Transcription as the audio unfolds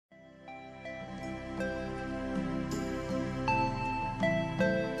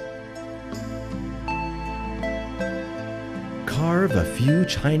Carve a few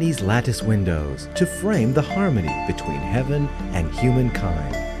Chinese lattice windows to frame the harmony between heaven and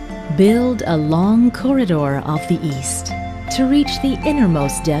humankind. Build a long corridor of the East to reach the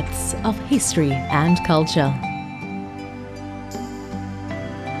innermost depths of history and culture.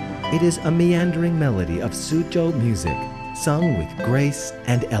 It is a meandering melody of Suzhou music, sung with grace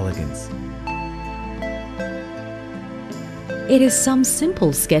and elegance. It is some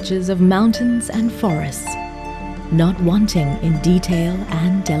simple sketches of mountains and forests, not wanting in detail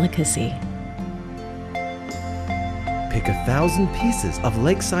and delicacy. Pick 1,000 pieces of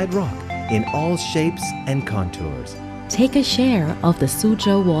lakeside rock in all shapes and contours. Take a share of the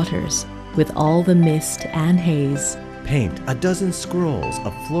Suzhou waters with all the mist and haze. Paint a dozen scrolls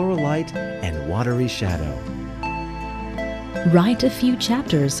of floral light and watery shadow. Write a few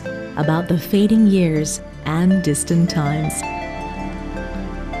chapters about the fading years and distant times.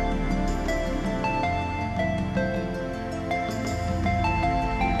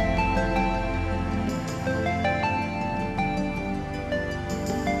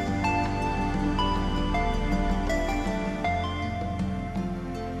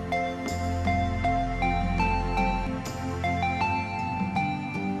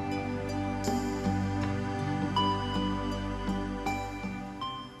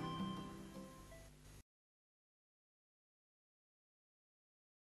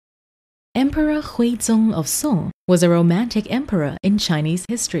 Emperor Huizong of Song was a romantic emperor in Chinese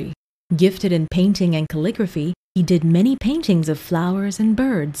history. Gifted in painting and calligraphy, he did many paintings of flowers and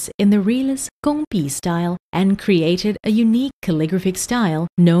birds in the realist Gongbi style and created a unique calligraphic style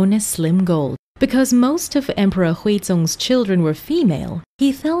known as slim gold. Because most of Emperor Huizong's children were female,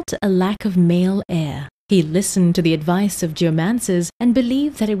 he felt a lack of male heir. He listened to the advice of geomancers and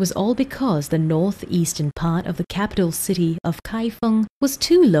believed that it was all because the northeastern part of the capital city of Kaifeng was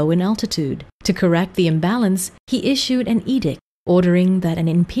too low in altitude. To correct the imbalance, he issued an edict ordering that an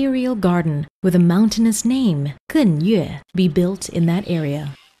imperial garden with a mountainous name, Genyue, be built in that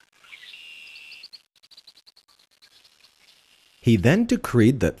area. He then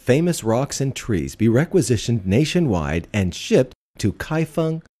decreed that famous rocks and trees be requisitioned nationwide and shipped to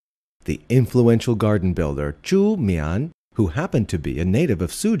Kaifeng. The influential garden builder Zhu Mian, who happened to be a native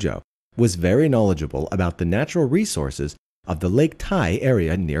of Suzhou, was very knowledgeable about the natural resources of the Lake Tai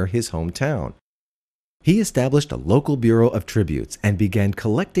area near his hometown. He established a local bureau of tributes and began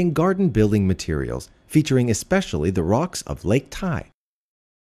collecting garden building materials, featuring especially the rocks of Lake Tai.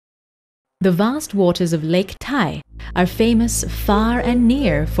 The vast waters of Lake Tai are famous far and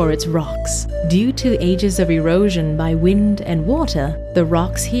near for its rocks. Due to ages of erosion by wind and water, the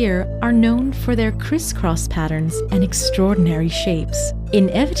rocks here are known for their crisscross patterns and extraordinary shapes.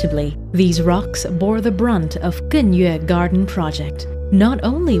 Inevitably, these rocks bore the brunt of Genyue Garden Project. Not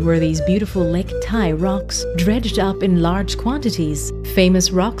only were these beautiful Lake Tai rocks dredged up in large quantities,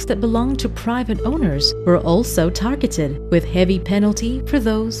 famous rocks that belonged to private owners were also targeted with heavy penalty for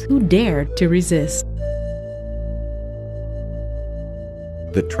those who dared to resist.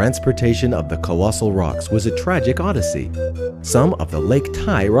 The transportation of the colossal rocks was a tragic odyssey. Some of the Lake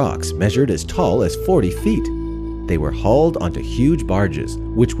Tai rocks measured as tall as 40 feet. They were hauled onto huge barges,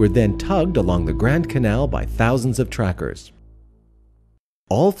 which were then tugged along the Grand Canal by thousands of trackers.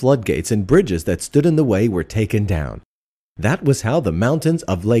 All floodgates and bridges that stood in the way were taken down. That was how the mountains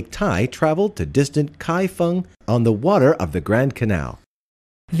of Lake Tai traveled to distant Kaifeng on the water of the Grand Canal.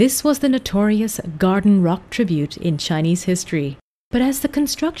 This was the notorious Garden Rock tribute in Chinese history. But as the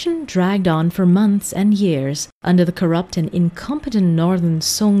construction dragged on for months and years under the corrupt and incompetent northern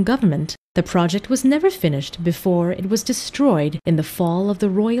Song government, the project was never finished before it was destroyed in the fall of the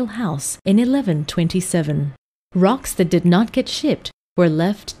royal house in 1127. Rocks that did not get shipped were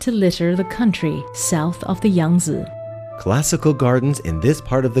left to litter the country south of the Yangtze. Classical gardens in this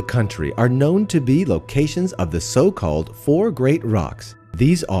part of the country are known to be locations of the so-called Four Great Rocks.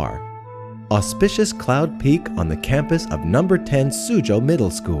 These are Auspicious Cloud Peak on the campus of No. 10 Suzhou Middle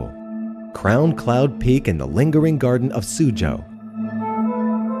School, Crown Cloud Peak in the Lingering Garden of Suzhou,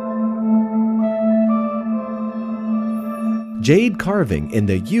 Jade Carving in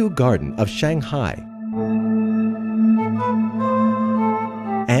the Yu Garden of Shanghai,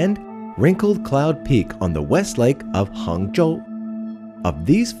 and Wrinkled Cloud Peak on the West Lake of Hangzhou. Of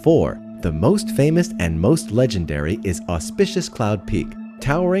these four, the most famous and most legendary is Auspicious Cloud Peak,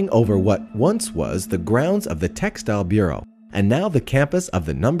 towering over what once was the grounds of the Textile Bureau and now the campus of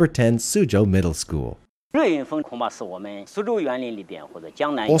the No. 10 Suzhou Middle School.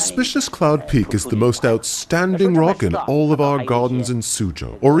 Auspicious Cloud Peak is the most outstanding rock in all of our gardens in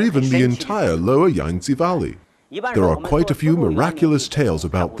Suzhou, or even the entire lower Yangtze Valley. There are quite a few miraculous tales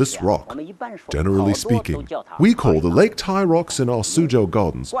about this rock. Generally speaking, we call the Lake Tai rocks in our Suzhou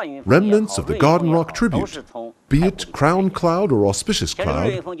gardens remnants of the garden rock tribute. Be it crown cloud or auspicious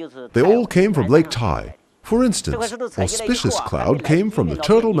cloud, they all came from Lake Tai. For instance, auspicious cloud came from the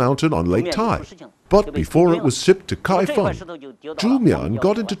Turtle Mountain on Lake Tai. But before it was shipped to Kaifeng, Zhu Mian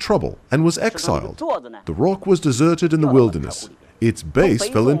got into trouble and was exiled. The rock was deserted in the wilderness. Its base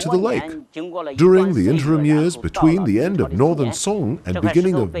fell into the lake. During the interim years between the end of Northern Song and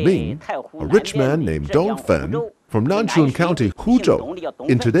beginning of Ming, a rich man named Dongfen from Nanchun County, Huzhou,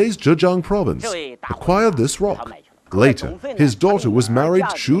 in today's Zhejiang province, acquired this rock. Later, his daughter was married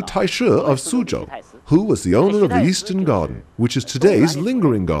to Shu Taishi of Suzhou, who was the owner of the Eastern Garden, which is today's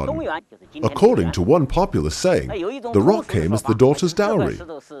Lingering Garden. According to one popular saying, the rock came as the daughter's dowry.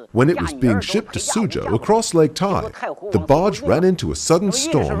 When it was being shipped to Suzhou across Lake Tai, the barge ran into a sudden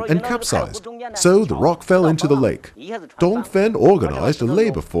storm and capsized, so the rock fell into the lake. Dongfen organized a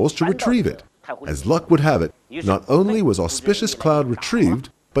labor force to retrieve it. As luck would have it, not only was auspicious cloud retrieved,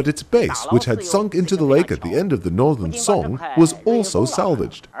 but its base, which had sunk into the lake at the end of the Northern Song, was also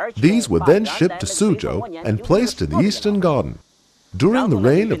salvaged. These were then shipped to Suzhou and placed in the Eastern Garden. During the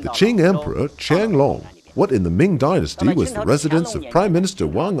reign of the Qing Emperor Qianlong, what in the Ming Dynasty was the residence of Prime Minister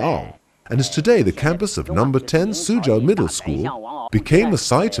Wang Ao, and is today the campus of No. 10 Suzhou Middle School, became the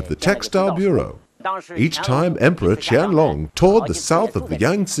site of the Textile Bureau. Each time Emperor Qianlong toured the south of the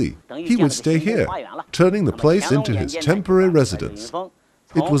Yangtze, he would stay here, turning the place into his temporary residence.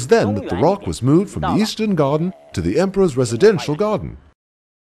 It was then that the rock was moved from the Eastern Garden to the Emperor's residential garden.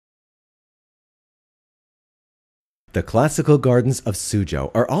 The classical gardens of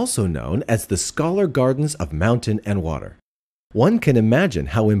Suzhou are also known as the scholar gardens of mountain and water. One can imagine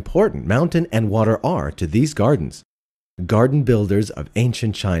how important mountain and water are to these gardens. Garden builders of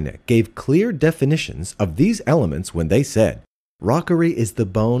ancient China gave clear definitions of these elements when they said, "Rockery is the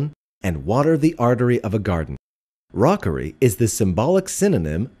bone and water the artery of a garden." Rockery is the symbolic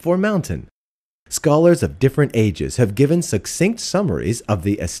synonym for mountain. Scholars of different ages have given succinct summaries of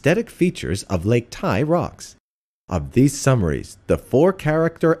the aesthetic features of Lake Tai rocks. Of these summaries, the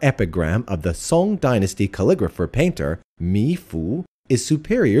four-character epigram of the Song Dynasty calligrapher-painter Mi Fu is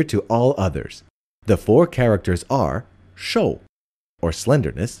superior to all others. The four characters are shou, or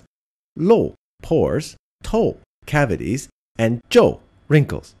slenderness, lo, pores, tou, cavities, and zhou,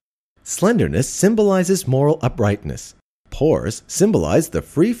 wrinkles. Slenderness symbolizes moral uprightness. Pores symbolize the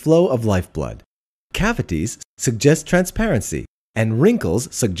free flow of lifeblood. Cavities suggest transparency, and wrinkles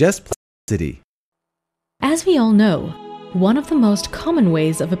suggest plasticity. As we all know, one of the most common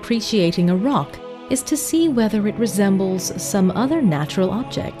ways of appreciating a rock is to see whether it resembles some other natural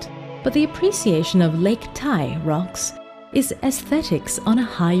object. But the appreciation of Lake Tai rocks is aesthetics on a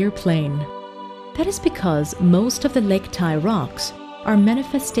higher plane. That is because most of the Lake Tai rocks are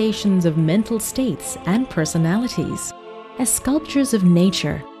manifestations of mental states and personalities. As sculptures of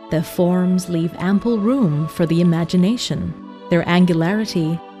nature, their forms leave ample room for the imagination. Their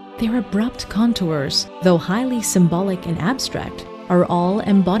angularity, their abrupt contours, though highly symbolic and abstract, are all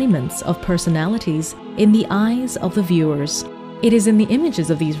embodiments of personalities in the eyes of the viewers. It is in the images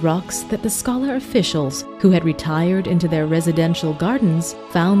of these rocks that the scholar officials who had retired into their residential gardens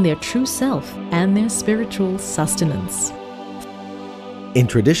found their true self and their spiritual sustenance. In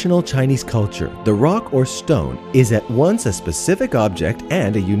traditional Chinese culture, the rock or stone is at once a specific object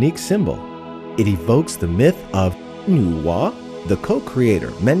and a unique symbol. It evokes the myth of Nuwa, the co-creator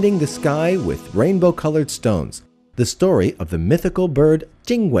mending the sky with rainbow-colored stones, the story of the mythical bird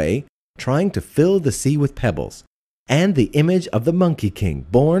Jingwei trying to fill the sea with pebbles, and the image of the Monkey King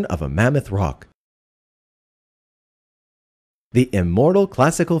born of a mammoth rock. The immortal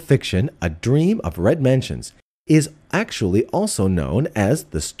classical fiction A Dream of Red Mansions is actually also known as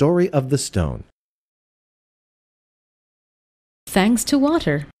the story of the stone. Thanks to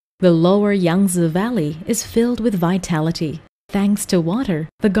water, the lower Yangtze Valley is filled with vitality. Thanks to water,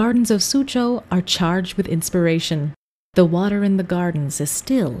 the gardens of Suzhou are charged with inspiration. The water in the gardens is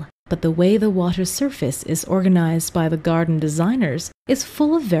still, but the way the water surface is organized by the garden designers is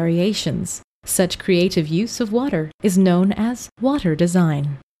full of variations. Such creative use of water is known as water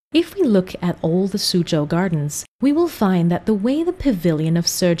design. If we look at all the Suzhou gardens, we will find that the way the Pavilion of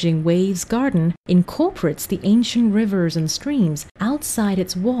Surging Waves garden incorporates the ancient rivers and streams outside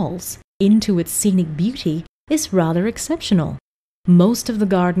its walls into its scenic beauty is rather exceptional. Most of the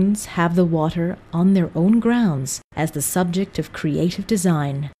gardens have the water on their own grounds as the subject of creative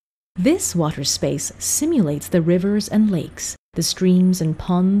design. This water space simulates the rivers and lakes, the streams and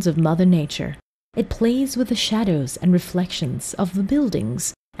ponds of Mother Nature. It plays with the shadows and reflections of the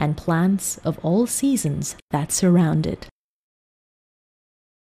buildings, and plants of all seasons that surround it.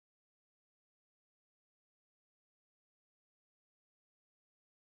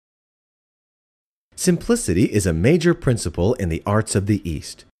 Simplicity is a major principle in the arts of the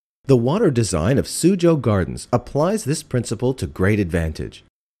East. The water design of Suzhou Gardens applies this principle to great advantage.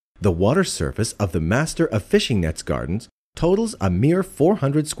 The water surface of the Master of Fishing Nets Gardens totals a mere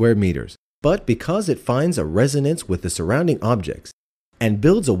 400 square meters, but because it finds a resonance with the surrounding objects and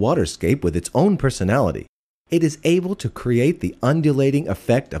builds a waterscape with its own personality, it is able to create the undulating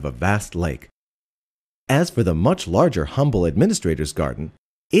effect of a vast lake. As for the much larger Humble Administrator's Garden,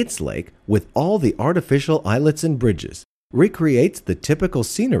 its lake, with all the artificial islets and bridges, recreates the typical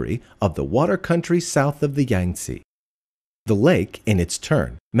scenery of the water country south of the Yangtze. The lake, in its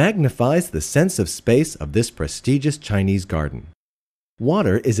turn, magnifies the sense of space of this prestigious Chinese garden.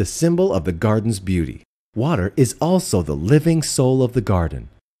 Water is a symbol of the garden's beauty. Water is also the living soul of the garden.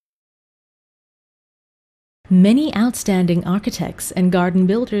 Many outstanding architects and garden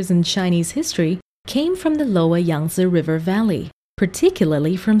builders in Chinese history came from the lower Yangtze River Valley,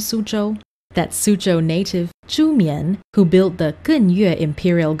 particularly from Suzhou. That Suzhou native Zhu Mian, who built the Genyue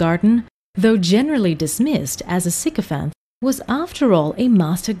Imperial Garden, though generally dismissed as a sycophant, was after all a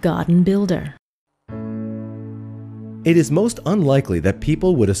master garden builder. It is most unlikely that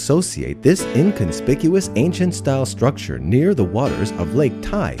people would associate this inconspicuous ancient-style structure near the waters of Lake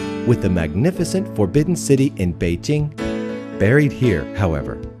Tai with the magnificent Forbidden City in Beijing. Buried here,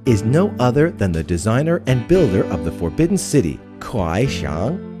 however, is no other than the designer and builder of the Forbidden City, Kuai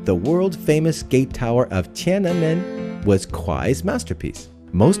Xiang. The world-famous gate tower of Tiananmen was Kuai's masterpiece.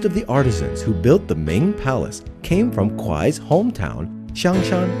 Most of the artisans who built the Ming Palace came from Kuai's hometown,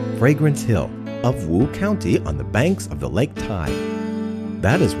 Xiangshan, Fragrance Hill, of Wu County on the banks of the Lake Tai.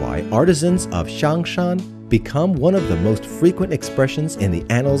 That is why artisans of Xiangshan become one of the most frequent expressions in the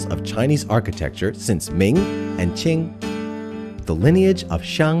annals of Chinese architecture since Ming and Qing. The lineage of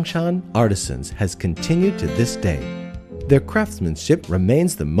Xiangshan artisans has continued to this day. Their craftsmanship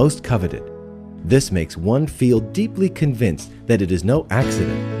remains the most coveted. This makes one feel deeply convinced that it is no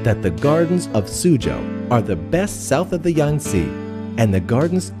accident that the gardens of Suzhou are the best south of the Yangtze, and the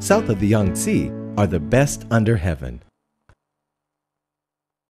gardens south of the Yangtze are the best under heaven.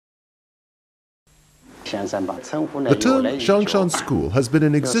 The term Xiangshan School has been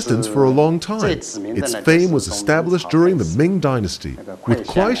in existence for a long time. Its fame was established during the Ming Dynasty, with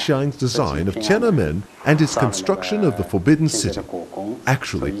Kuai Xiang's design of Tiananmen and his construction of the Forbidden City.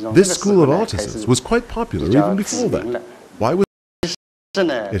 Actually, this school of artisans was quite popular even before that. Why was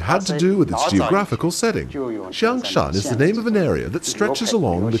it had to do with its geographical setting. Xiangshan is the name of an area that stretches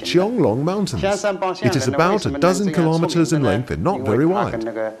along the Qianglong Mountains. It is about a dozen kilometers in length and not very wide.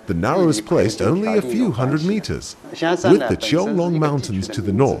 The narrowest place only a few hundred meters. With the Qianglong Mountains to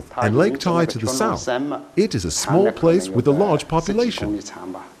the north and Lake Tai to the south, it is a small place with a large population.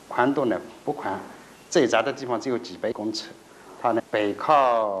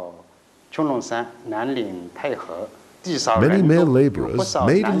 Many male laborers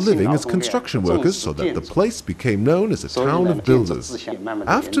made a living as construction workers so that the place became known as a town of builders.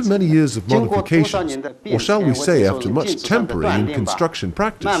 After many years of modifications, or shall we say after much tempering in construction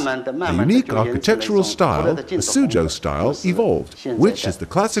practice, the unique architectural style, the Suzhou style, evolved, which is the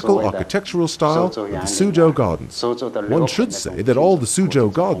classical architectural style of the Suzhou Gardens. One should say that all the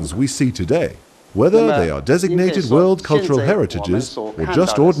Suzhou Gardens we see today, whether they are designated World Cultural Heritages or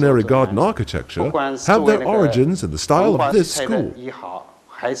just ordinary garden architecture, have their origins in the style of this school.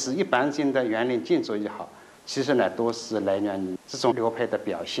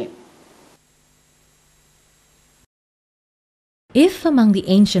 If among the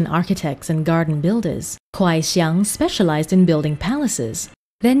ancient architects and garden builders, Kuai Xiang specialized in building palaces,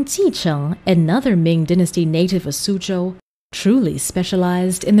 then Ji Cheng, another Ming Dynasty native of Suzhou, truly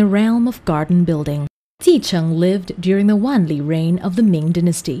specialized in the realm of garden building. Ji Cheng lived during the Wanli reign of the Ming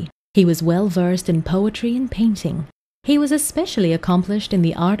Dynasty. He was well versed in poetry and painting. He was especially accomplished in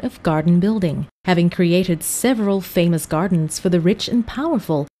the art of garden building, having created several famous gardens for the rich and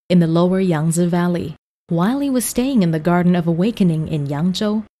powerful in the lower Yangtze Valley. While he was staying in the Garden of Awakening in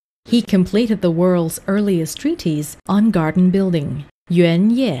Yangzhou, he completed the world's earliest treatise on garden building,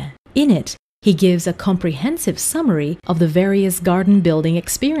 Yuan Ye. In it, he gives a comprehensive summary of the various garden building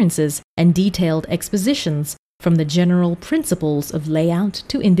experiences and detailed expositions from the general principles of layout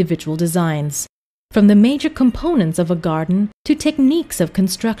to individual designs, from the major components of a garden to techniques of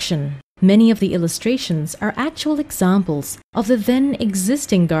construction. Many of the illustrations are actual examples of the then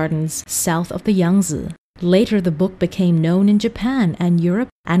existing gardens south of the Yangtze. Later, the book became known in Japan and Europe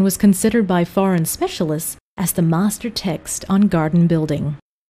and was considered by foreign specialists as the master text on garden building.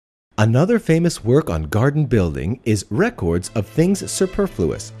 Another famous work on garden building is Records of Things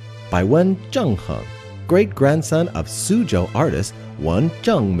Superfluous by Wen Zhengheng, great-grandson of Suzhou artist Wen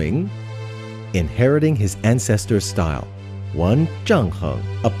Zhengming. Inheriting his ancestor's style, Wen Zhengheng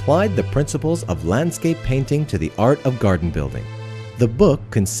applied the principles of landscape painting to the art of garden building. The book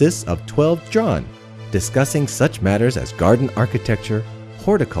consists of 12 zhuan, discussing such matters as garden architecture,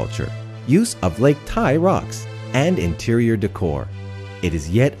 horticulture, use of Lake Tai rocks, and interior decor. It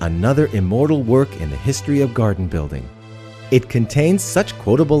is yet another immortal work in the history of garden building. It contains such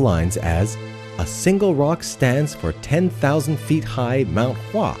quotable lines as, "A single rock stands for 10,000 feet high Mount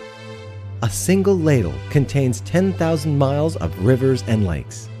Hua. A single ladle contains 10,000 miles of rivers and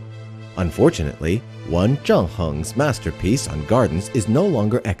lakes." Unfortunately, Wen Zhengheng's masterpiece on gardens is no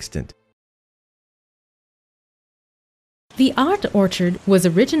longer extant. The art orchard was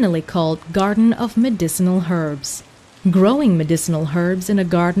originally called Garden of Medicinal Herbs. Growing medicinal herbs in a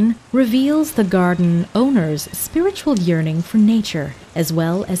garden reveals the garden owner's spiritual yearning for nature, as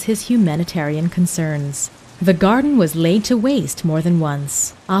well as his humanitarian concerns. The garden was laid to waste more than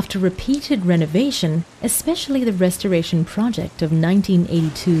once. After repeated renovation, especially the restoration project of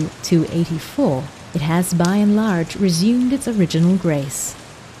 1982–84, it has by and large resumed its original grace.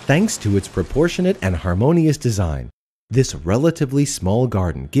 Thanks to its proportionate and harmonious design, this relatively small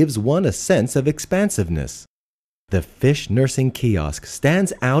garden gives one a sense of expansiveness. The fish nursing kiosk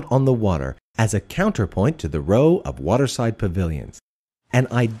stands out on the water as a counterpoint to the row of waterside pavilions, an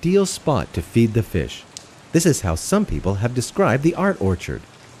ideal spot to feed the fish. This is how some people have described the art orchard.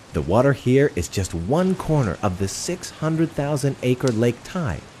 The water here is just one corner of the 600,000-acre Lake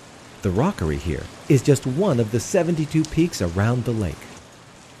Tai. The rockery here is just one of the 72 peaks around the lake.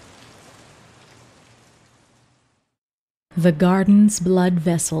 The garden's blood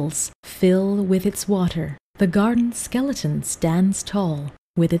vessels fill with its water. The garden skeleton stands tall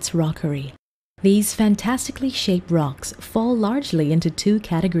with its rockery. These fantastically shaped rocks fall largely into two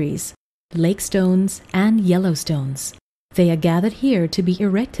categories, lake stones and yellow stones. They are gathered here to be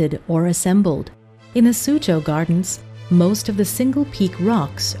erected or assembled. In the Suzhou gardens, most of the single peak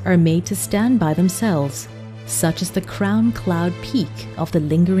rocks are made to stand by themselves, such as the crown cloud peak of the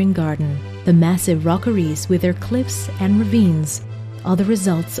lingering garden. The massive rockeries with their cliffs and ravines are the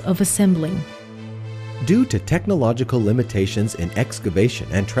results of assembling. Due to technological limitations in excavation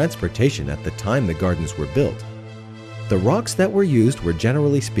and transportation at the time the gardens were built, the rocks that were used were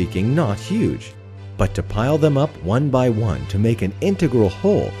generally speaking not huge, but to pile them up one by one to make an integral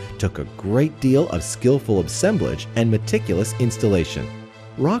whole took a great deal of skillful assemblage and meticulous installation.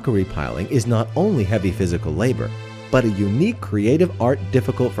 Rockery piling is not only heavy physical labor, but a unique creative art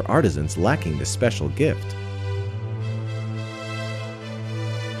difficult for artisans lacking the special gift.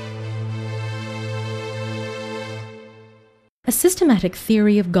 A systematic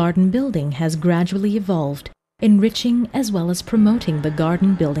theory of garden building has gradually evolved, enriching as well as promoting the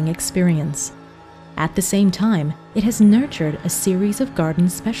garden building experience. At the same time, it has nurtured a series of garden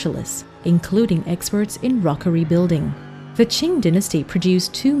specialists, including experts in rockery building. The Qing dynasty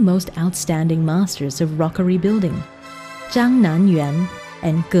produced two most outstanding masters of rockery building, Zhang Nanyuan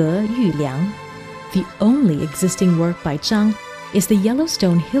and Ge Yuliang. The only existing work by Zhang is the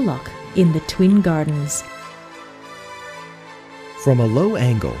Yellowstone Hillock in the Twin Gardens. From a low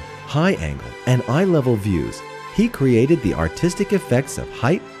angle, high angle, and eye-level views, he created the artistic effects of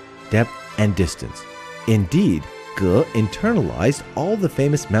height, depth, and distance. Indeed, Ge internalized all the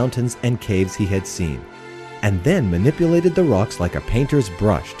famous mountains and caves he had seen, and then manipulated the rocks like a painter's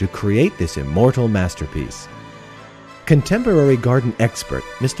brush to create this immortal masterpiece. Contemporary garden expert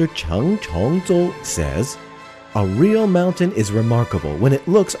Mr. Cheng Chongzhou says, "A real mountain is remarkable when it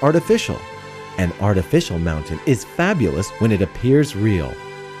looks artificial. An artificial mountain is fabulous when it appears real."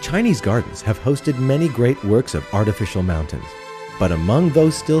 Chinese gardens have hosted many great works of artificial mountains, but among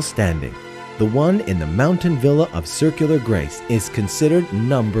those still standing, the one in the mountain villa of circular grace is considered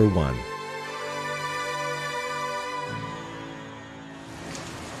number one.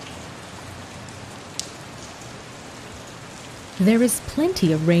 There is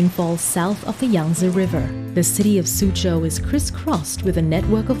plenty of rainfall south of the Yangtze River. The city of Suzhou is crisscrossed with a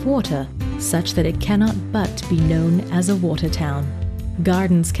network of water, such that it cannot but be known as a water town.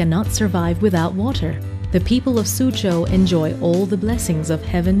 Gardens cannot survive without water. The people of Suzhou enjoy all the blessings of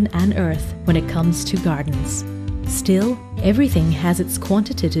heaven and earth when it comes to gardens. Still, everything has its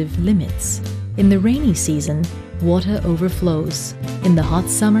quantitative limits. In the rainy season, water overflows. In the hot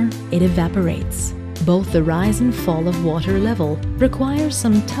summer, it evaporates. Both the rise and fall of water level require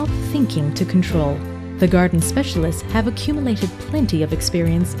some tough thinking to control. The garden specialists have accumulated plenty of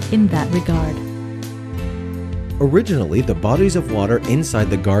experience in that regard. Originally, the bodies of water inside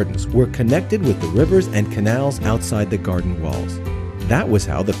the gardens were connected with the rivers and canals outside the garden walls. That was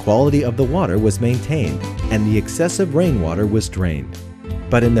how the quality of the water was maintained and the excessive rainwater was drained.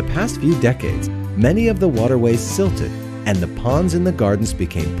 But in the past few decades, many of the waterways silted and the ponds in the gardens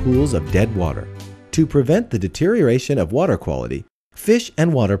became pools of dead water. To prevent the deterioration of water quality, fish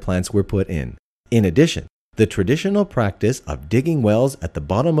and water plants were put in. In addition, the traditional practice of digging wells at the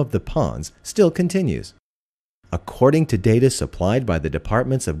bottom of the ponds still continues. According to data supplied by the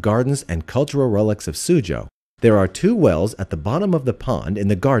Departments of Gardens and Cultural Relics of Suzhou, there are 2 wells at the bottom of the pond in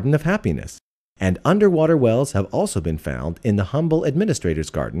the Garden of Happiness, and underwater wells have also been found in the Humble Administrator's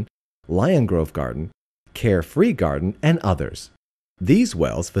Garden, Lion Grove Garden, Carefree Garden, and others. These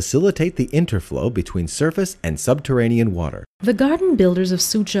wells facilitate the interflow between surface and subterranean water. The garden builders of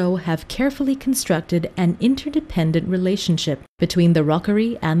Suzhou have carefully constructed an interdependent relationship between the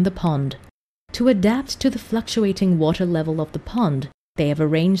rockery and the pond. To adapt to the fluctuating water level of the pond, they have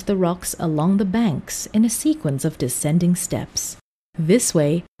arranged the rocks along the banks in a sequence of descending steps. This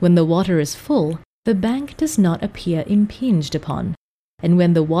way, when the water is full, the bank does not appear impinged upon, and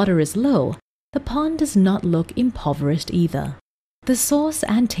when the water is low, the pond does not look impoverished either. The source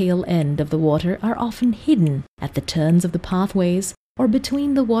and tail end of the water are often hidden at the turns of the pathways or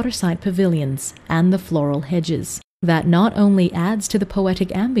between the waterside pavilions and the floral hedges. That not only adds to the poetic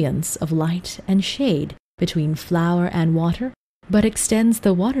ambience of light and shade between flower and water, but extends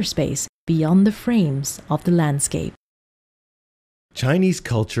the water space beyond the frames of the landscape. Chinese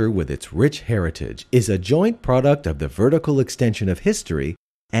culture with its rich heritage is a joint product of the vertical extension of history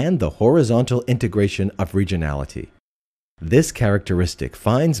and the horizontal integration of regionality. This characteristic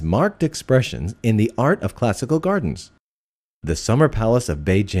finds marked expressions in the art of classical gardens. The Summer Palace of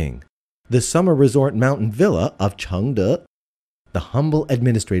Beijing, the Summer Resort Mountain Villa of Chengde, the Humble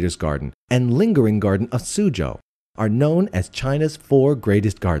Administrator's Garden, and Lingering Garden of Suzhou are known as China's 4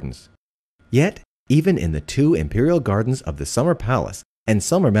 greatest gardens. Yet, even in the 2 imperial gardens of the Summer Palace and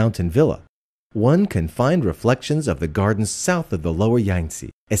Summer Mountain Villa, one can find reflections of the gardens south of the lower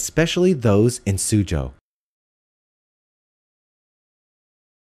Yangtze, especially those in Suzhou.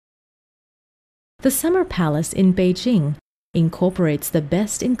 The Summer Palace in Beijing incorporates the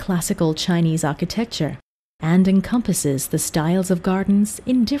best in classical Chinese architecture and encompasses the styles of gardens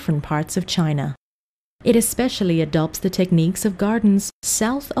in different parts of China. It especially adopts the techniques of gardens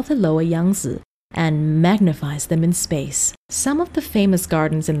south of the lower Yangtze and magnifies them in space. Some of the famous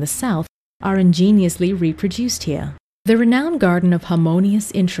gardens in the south are ingeniously reproduced here. The renowned Garden of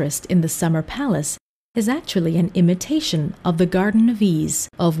Harmonious Interest in the Summer Palace is actually an imitation of the Garden of Ease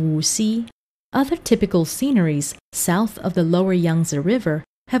of Wuxi. Other typical sceneries south of the lower Yangtze River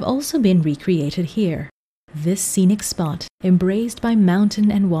have also been recreated here. This scenic spot, embraced by mountain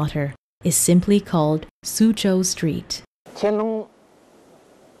and water, is simply called Suzhou Street. 乾隆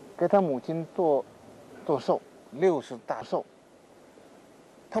给他母亲做寿，60大寿。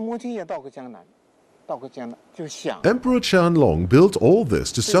他母亲也到过江南，就想。 Emperor Qianlong built all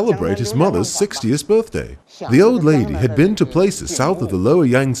this to celebrate his mother's 60th birthday. The old lady had been to places south of the lower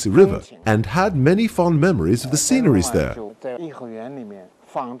Yangtze River and had many fond memories of the sceneries there.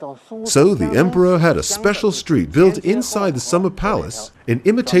 So the emperor had a special street built inside the Summer Palace in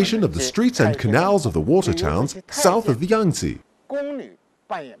imitation of the streets and canals of the water towns south of the Yangtze.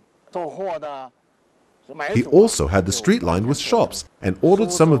 He also had the street lined with shops and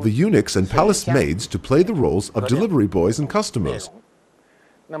ordered some of the eunuchs and palace maids to play the roles of delivery boys and customers,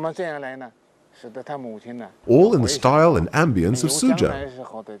 all in the style and ambience of Suzhou.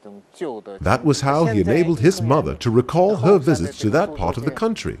 That was how he enabled his mother to recall her visits to that part of the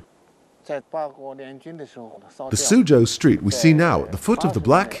country. The Suzhou street we see now at the foot of the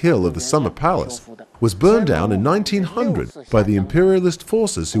Black Hill of the Summer Palace was burned down in 1900 by the imperialist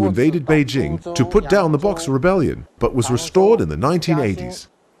forces who invaded Beijing to put down the Boxer Rebellion, but was restored in the 1980s.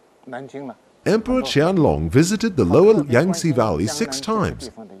 Emperor Qianlong visited the lower Yangtze Valley 6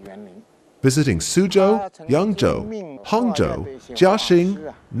 times, visiting Suzhou, Yangzhou, Hangzhou,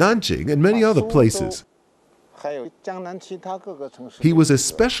 Jiaxing, Nanjing, and many other places. He was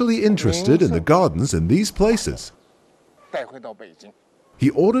especially interested in the gardens in these places. He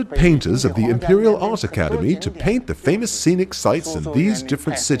ordered painters of the Imperial Art Academy to paint the famous scenic sites in these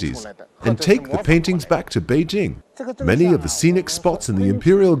different cities and take the paintings back to Beijing. Many of the scenic spots in the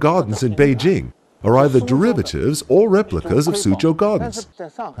Imperial Gardens in Beijing are either derivatives or replicas of Suzhou Gardens.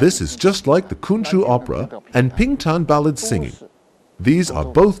 This is just like the Kunshu Opera and Pingtan Ballad singing. These are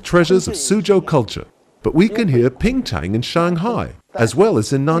both treasures of Suzhou culture. But we can hear pingtang in Shanghai, as well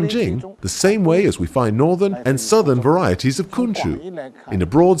as in Nanjing, the same way as we find northern and southern varieties of kunchu. In a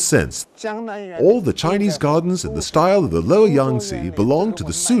broad sense, all the Chinese gardens in the style of the lower Yangtze belong to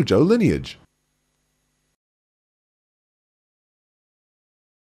the Suzhou lineage.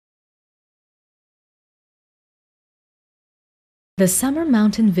 The Summer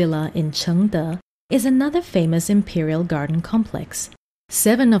Mountain Villa in Chengde is another famous imperial garden complex.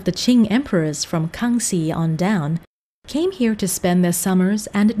 7 of the Qing emperors from Kangxi on down came here to spend their summers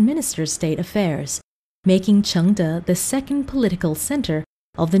and administer state affairs, making Chengde the second political center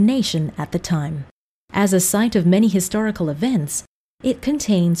of the nation at the time. As a site of many historical events, it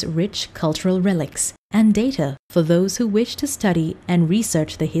contains rich cultural relics and data for those who wish to study and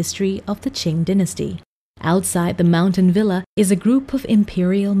research the history of the Qing dynasty. Outside the mountain villa is a group of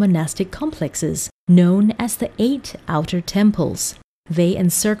imperial monastic complexes known as the 8 Outer Temples. They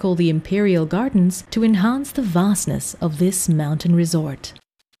encircle the imperial gardens to enhance the vastness of this mountain resort.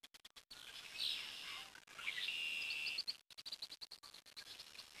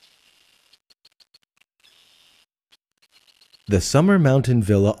 The Summer Mountain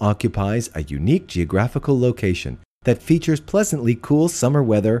Villa occupies a unique geographical location that features pleasantly cool summer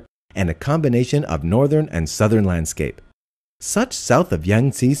weather and a combination of northern and southern landscape. Such south of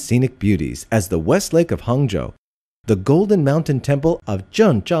Yangtze scenic beauties as the West Lake of Hangzhou, the Golden Mountain Temple of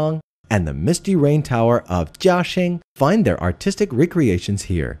Zhengzhang, and the Misty Rain Tower of Jiaxing find their artistic recreations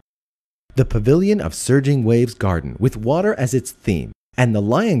here. The Pavilion of Surging Waves Garden with water as its theme and the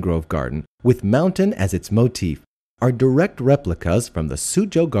Lion Grove Garden with mountain as its motif are direct replicas from the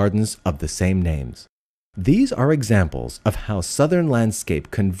Suzhou gardens of the same names. These are examples of how southern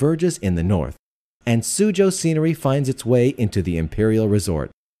landscape converges in the north, and Suzhou scenery finds its way into the imperial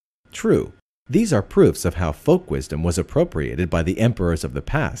resort. True, these are proofs of how folk wisdom was appropriated by the emperors of the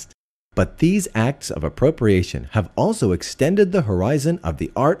past, but these acts of appropriation have also extended the horizon of the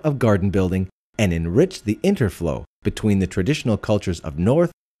art of garden building and enriched the interflow between the traditional cultures of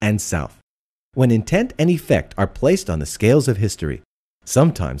north and south. When intent and effect are placed on the scales of history,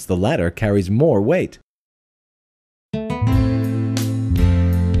 sometimes the latter carries more weight.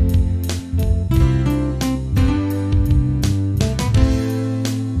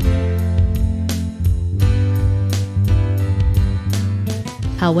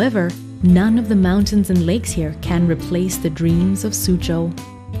 However, none of the mountains and lakes here can replace the dreams of Suzhou.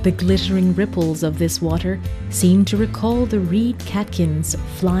 The glittering ripples of this water seem to recall the reed catkins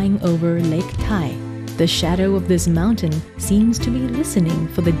flying over Lake Tai. The shadow of this mountain seems to be listening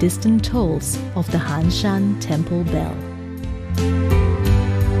for the distant tolls of the Hanshan temple bell.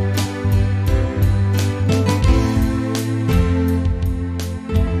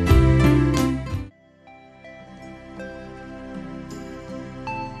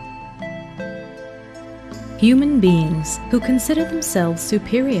 Human beings who consider themselves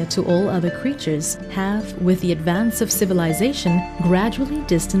superior to all other creatures have, with the advance of civilization, gradually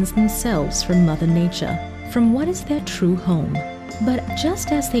distanced themselves from Mother Nature, from what is their true home. But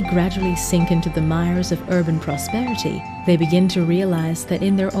just as they gradually sink into the mires of urban prosperity, they begin to realize that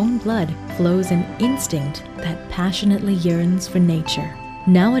in their own blood flows an instinct that passionately yearns for nature.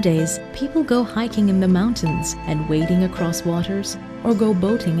 Nowadays, people go hiking in the mountains and wading across waters, or go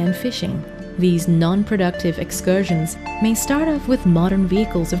boating and fishing. These non-productive excursions may start off with modern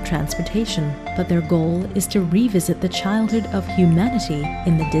vehicles of transportation, but their goal is to revisit the childhood of humanity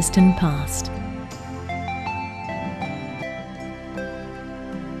in the distant past.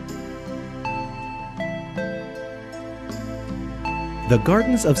 The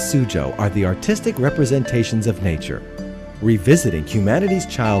gardens of Suzhou are the artistic representations of nature. Revisiting humanity's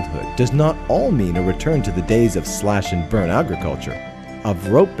childhood does not all mean a return to the days of slash-and-burn agriculture, of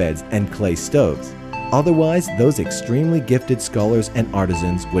rope beds and clay stoves. Otherwise, those extremely gifted scholars and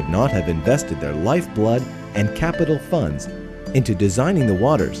artisans would not have invested their lifeblood and capital funds into designing the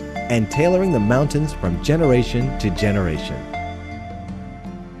waters and tailoring the mountains from generation to generation.